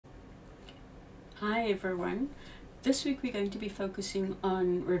Hi everyone. This week we're going to be focusing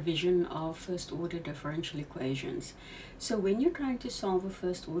on revision of first order differential equations. So when you're trying to solve a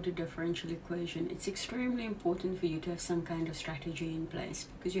first order differential equation, it's extremely important for you to have some kind of strategy in place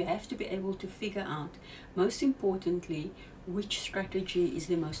because you have to be able to figure out, most importantly, which strategy is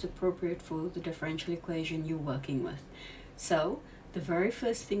the most appropriate for the differential equation you're working with. So the very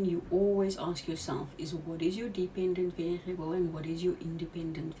first thing you always ask yourself is what is your dependent variable and what is your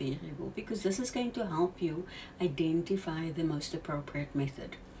independent variable, because this is going to help you identify the most appropriate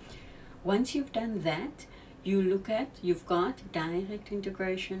method. Once you've done that, you've got direct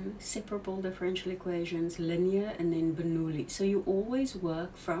integration, separable differential equations, linear, and then Bernoulli. So you always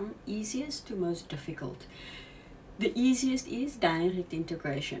work from easiest to most difficult. The easiest is direct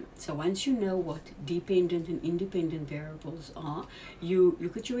integration. So once you know what dependent and independent variables are, you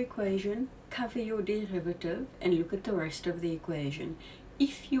look at your equation, cover your derivative, and look at the rest of the equation.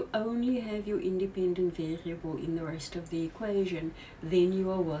 If you only have your independent variable in the rest of the equation, then you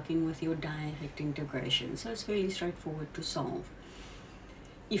are working with your direct integration. So it's fairly straightforward to solve.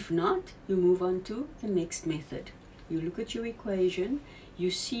 If not, you move on to the next method. You look at your equation, you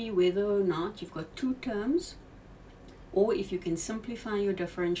see whether or not you've got two terms, or if you can simplify your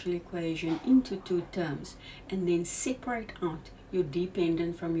differential equation into two terms and then separate out your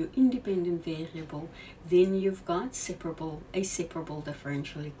dependent from your independent variable, then you've got a separable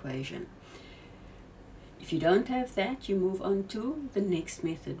differential equation. If you don't have that, you move on to the next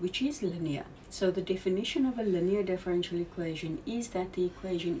method, which is linear. So the definition of a linear differential equation is that the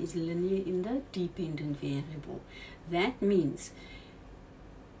equation is linear in the dependent variable. That means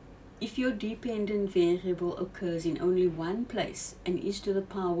if your dependent variable occurs in only one place and is to the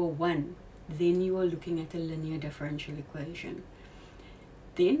power 1, then you are looking at a linear differential equation.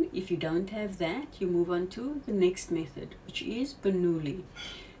 Then, if you don't have that, you move on to the next method, which is Bernoulli.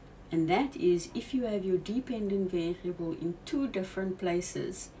 And that is if you have your dependent variable in two different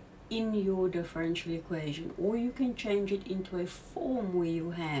places in your differential equation, or you can change it into a form where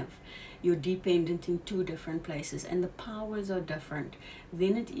you have your dependent in two different places and the powers are different,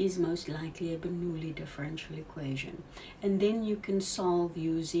 then it is most likely a Bernoulli differential equation. And then you can solve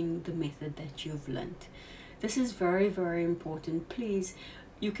using the method that you've learnt. This is very, very important. Please,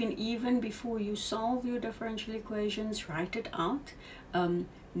 you can even, before you solve your differential equations, write it out.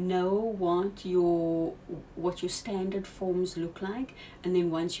 Know what your standard forms look like, and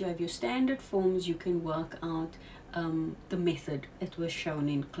then once you have your standard forms, you can work out the method that was shown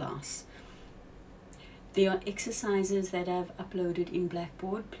in class. There are exercises that I've uploaded in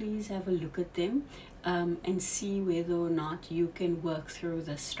Blackboard. Please have a look at them and see whether or not you can work through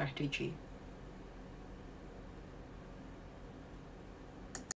this strategy.